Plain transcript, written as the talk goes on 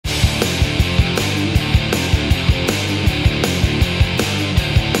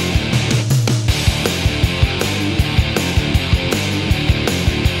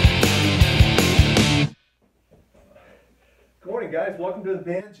welcome to the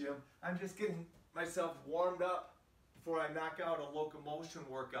band gym. I'm just getting myself warmed up before I knock out a locomotion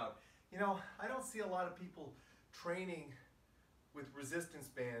workout. You know, I don't see a lot of people training with resistance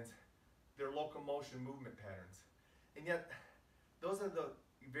bands, their locomotion movement patterns. And yet, those are the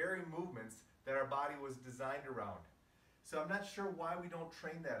very movements that our body was designed around. So I'm not sure why we don't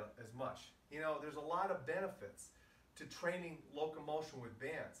train that as much. You know, there's a lot of benefits to training locomotion with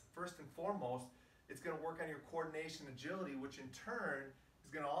bands. First and foremost, it's going to work on your coordination agility, which in turn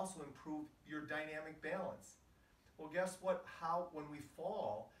is going to also improve your dynamic balance. Well, guess what? When we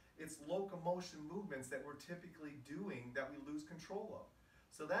fall, it's locomotion movements that we're typically doing that we lose control of.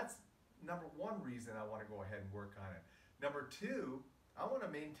 So that's number one reason I want to go ahead and work on it. Number two, I want to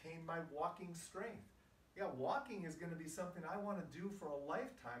maintain my walking strength. Yeah, walking is going to be something I want to do for a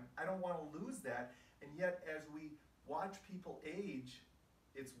lifetime. I don't want to lose that. And yet, as we watch people age,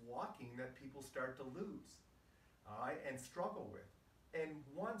 it's walking that people start to lose, all right, and struggle with. And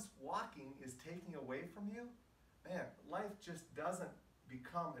once walking is taking away from you, man, life just doesn't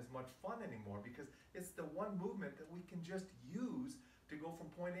become as much fun anymore, because it's the one movement that we can just use to go from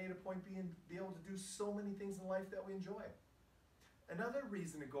point A to point B and be able to do so many things in life that we enjoy. Another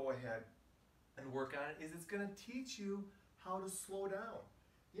reason to go ahead and work on it is it's going to teach you how to slow down.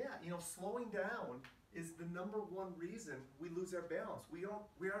 Yeah, you know, slowing down is the number one reason we lose our balance. We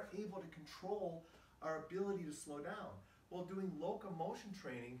aren't able to control our ability to slow down. Well, doing locomotion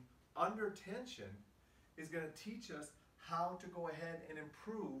training under tension is going to teach us how to go ahead and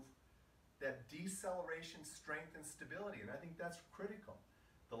improve that deceleration, strength, and stability. And I think that's critical.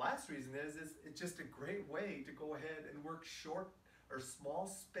 The last reason is it's just a great way to go ahead and work short or small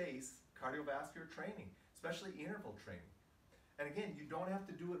space cardiovascular training, especially interval training. And again, you don't have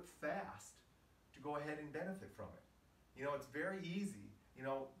to do it fast to go ahead and benefit from it. You know, it's very easy. You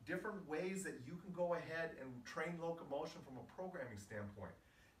know, different ways that you can go ahead and train locomotion from a programming standpoint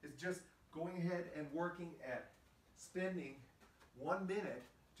is just going ahead and working at spending 1 minute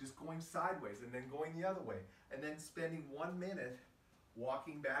just going sideways and then going the other way, and then spending 1 minute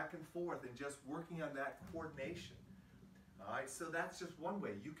walking back and forth and just working on that coordination. All right, so that's just one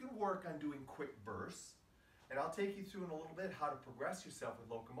way. You can work on doing quick bursts, and I'll take you through in a little bit how to progress yourself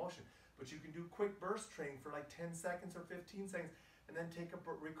with locomotion. But you can do quick burst training for like 10 seconds or 15 seconds and then take a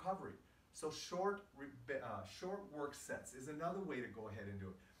recovery. So short work sets is another way to go ahead and do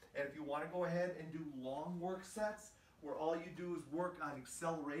it. And if you want to go ahead and do long work sets where all you do is work on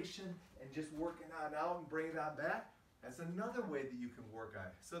acceleration and just working on out and bring it on back, that's another way that you can work on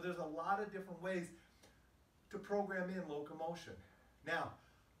it. So there's a lot of different ways to program in locomotion. Now,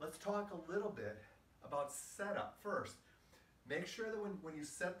 let's talk a little bit about setup first. Make sure that when you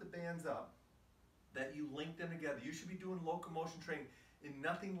set the bands up, that you link them together. You should be doing locomotion training in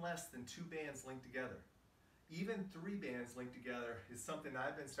nothing less than 2 bands linked together. Even 3 bands linked together is something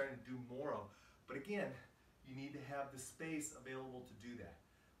I've been starting to do more of. But again, you need to have the space available to do that.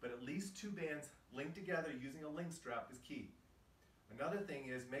 But at least 2 bands linked together using a link strap is key. Another thing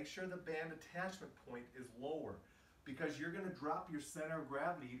is make sure the band attachment point is lower, because you're going to drop your center of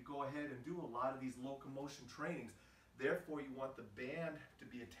gravity to go ahead and do a lot of these locomotion trainings. Therefore, you want the band to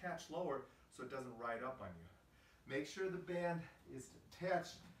be attached lower so it doesn't ride up on you. Make sure the band is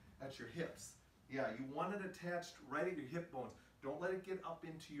attached at your hips. Yeah, you want it attached right at your hip bones. Don't let it get up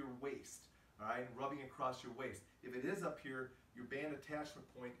into your waist, all right, and rubbing across your waist. If it is up here, your band attachment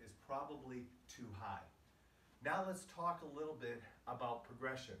point is probably too high. Now let's talk a little bit about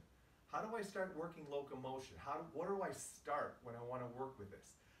progression. How do I start working locomotion? What do I start when I want to work with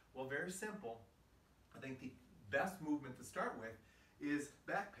this? Well, very simple. I think the best movement to start with is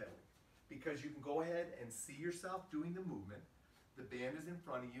backpedaling, because you can go ahead and see yourself doing the movement. The band is in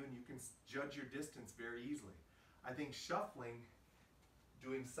front of you and you can judge your distance very easily. I think shuffling,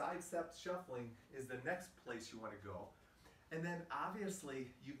 doing side step shuffling, is the next place you want to go. And then obviously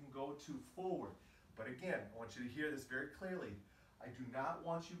you can go to forward. But again, I want you to hear this very clearly. I do not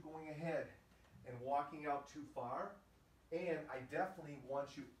want you going ahead and walking out too far. And I definitely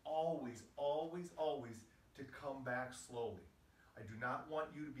want you always, always, always to come back slowly. I do not want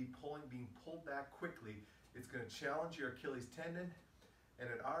you to be being pulled back quickly. It's going to challenge your Achilles tendon. And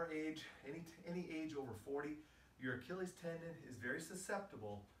at our age, any age over 40, your Achilles tendon is very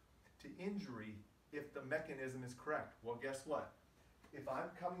susceptible to injury if the mechanism is correct. Well, guess what? If I'm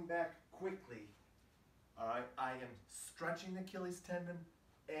coming back quickly, all right, I am stretching the Achilles tendon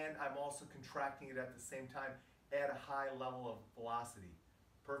and I'm also contracting it at the same time at a high level of velocity.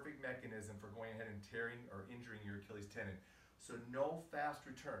 Perfect mechanism for going ahead and tearing or injuring your Achilles tendon. So no fast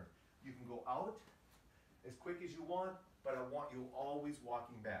return. You can go out as quick as you want, but I want you always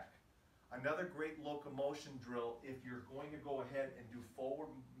walking back. Another great locomotion drill, if you're going to go ahead and do forward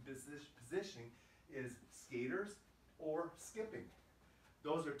positioning, is skaters or skipping.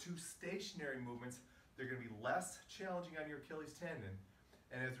 Those are two stationary movements. They're going to be less challenging on your Achilles tendon,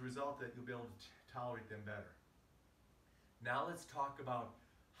 and as a result that you'll be able to tolerate them better. Now let's talk about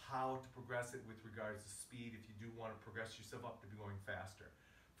how to progress it with regards to speed if you do want to progress yourself up to be going faster.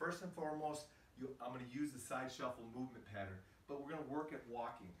 First and foremost, I'm going to use the side shuffle movement pattern, but we're going to work at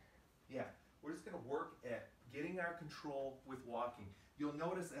walking. Yeah, we're just going to work at getting our control with walking. You'll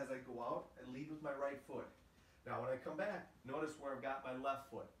notice as I go out, I lead with my right foot. Now when I come back, notice where I've got my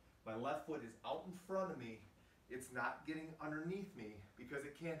left foot. My left foot is out in front of me. It's not getting underneath me because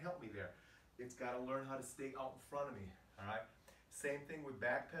it can't help me there. It's got to learn how to stay out in front of me, all right? Same thing with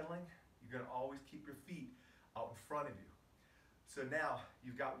backpedaling. You're going to always keep your feet out in front of you. So now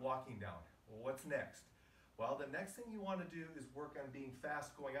you've got walking down. Well, what's next? Well, the next thing you want to do is work on being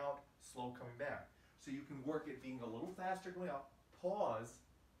fast going out, slow coming back. So you can work at being a little faster going out, pause,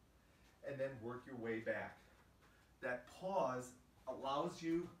 and then work your way back. That pause allows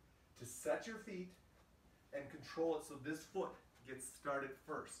you to set your feet and control it so this foot gets started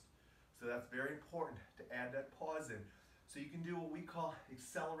first. So that's very important to add that pause in. So you can do what we call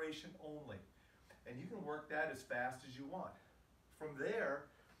acceleration only. And you can work that as fast as you want. From there,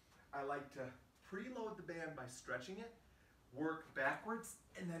 I like to preload the band by stretching it, work backwards,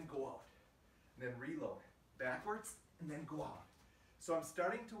 and then go out. And then reload, backwards, and then go out. So I'm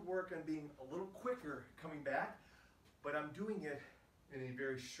starting to work on being a little quicker coming back, but I'm doing it in a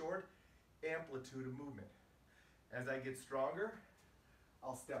very short amplitude of movement. As I get stronger,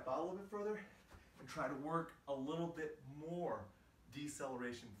 I'll step out a little bit further and try to work a little bit more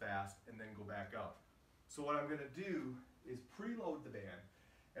deceleration fast and then go back out. So what I'm going to do is preload the band,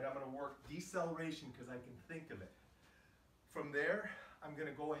 and I'm going to work deceleration because I can think of it. From there, I'm going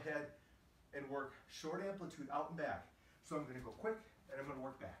to go ahead and work short amplitude out and back. So I'm going to go quick and I'm going to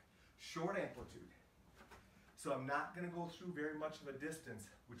work back. Short amplitude. So I'm not going to go through very much of a distance,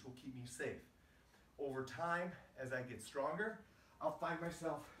 which will keep me safe. Over time, as I get stronger, I'll find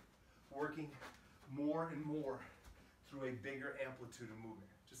myself working more and more through a bigger amplitude of movement.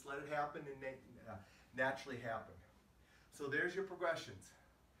 Just let it happen and naturally happen. So there's your progressions.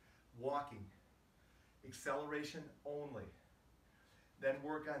 Walking, acceleration only. Then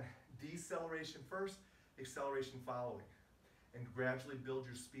work on deceleration first, acceleration following. And gradually build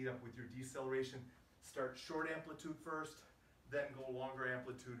your speed up with your deceleration. Start short amplitude first, then go longer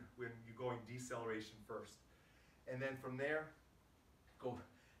amplitude when you're going deceleration first. And then from there, go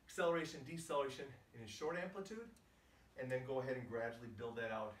acceleration, deceleration in a short amplitude, and then go ahead and gradually build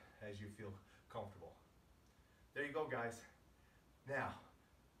that out as you feel comfortable. There you go, guys. Now,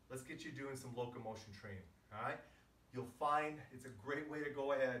 let's get you doing some locomotion training, all right? You'll find it's a great way to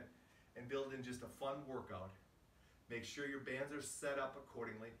go ahead and build in just a fun workout. Make sure your bands are set up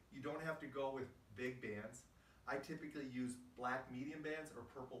accordingly. You don't have to go with big bands. I typically use black medium bands or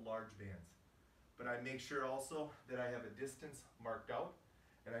purple large bands. But I make sure also that I have a distance marked out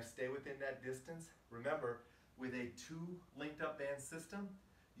and I stay within that distance. Remember, with a 2 linked up band system,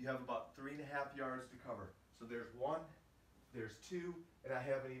 you have about 3.5 yards to cover. So there's 1, there's 2, and I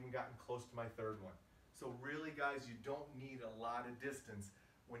haven't even gotten close to my 3rd one. So really, guys, you don't need a lot of distance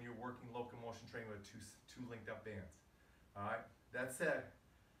when you're working locomotion training with two linked up bands. All right, that said,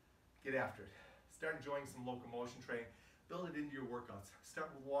 get after it. Start enjoying some locomotion training. Build it into your workouts.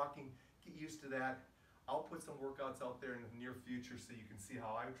 Start with walking, get used to that. I'll put some workouts out there in the near future so you can see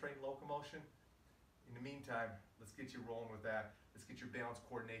how I train locomotion. In the meantime, let's get you rolling with that. Let's get your balance,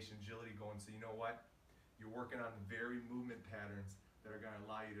 coordination, agility going so you know what? You're working on the very movement patterns that are going to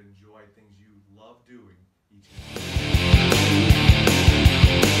allow you to enjoy things you love doing each day.